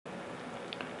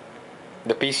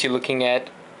The piece you're looking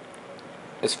at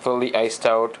is fully iced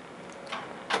out,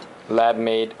 lab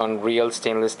made on real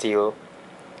stainless steel.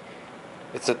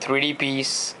 It's a 3D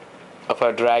piece of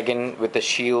a dragon with the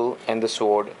shield and the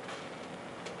sword,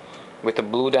 with a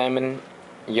blue diamond,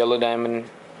 yellow diamond,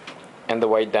 and the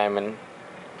white diamond.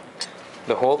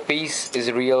 The whole piece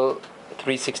is real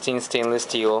 316 stainless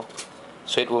steel,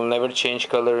 so it will never change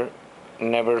color,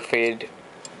 never fade.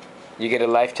 You get a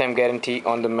lifetime guarantee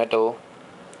on the metal.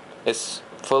 It's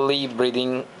fully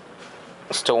breathing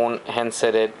stone, hand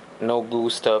setted, no glue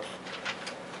stuff.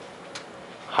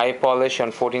 High polish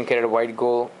on 14 karat white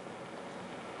gold,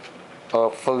 a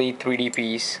fully 3D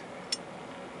piece.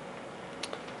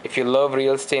 If you love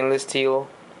real stainless steel,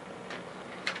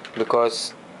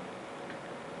 because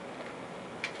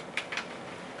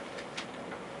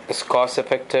it's cost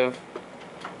effective,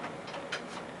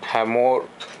 have more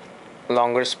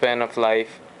longer span of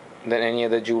life than any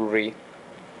other jewelry.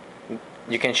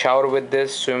 You can shower with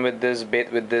this, swim with this, bathe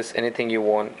with this, anything you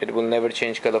want. It will never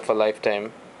change color for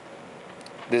lifetime.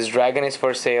 This dragon is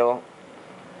for sale,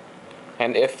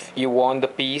 and if you want the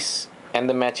piece and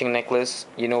the matching necklace,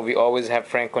 you know we always have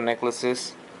Franco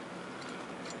necklaces,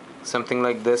 something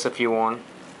like this if you want.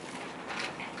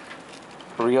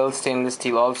 Real stainless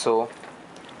steel also,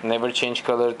 never change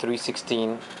color,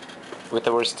 316 with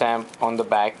our stamp on the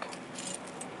back.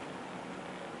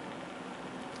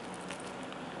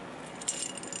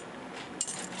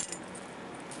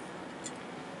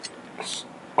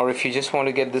 Or if you just want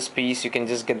to get this piece, you can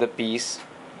just get the piece.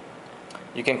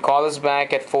 You can call us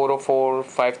back at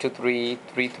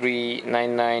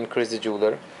 404-523-3399, Chris the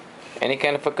Jeweler. Any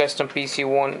kind of a custom piece you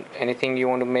want, anything you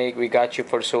want to make, we got you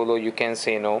for solo. You can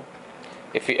say no.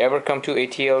 If you ever come to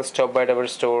ATL, stop by our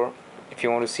store. If you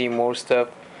want to see more stuff,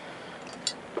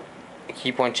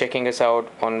 keep on checking us out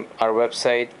on our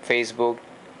website, Facebook,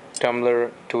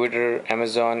 Tumblr, Twitter,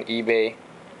 Amazon, eBay.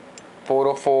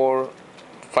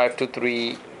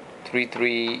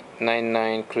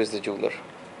 404-523-3399, Chris the Jeweler.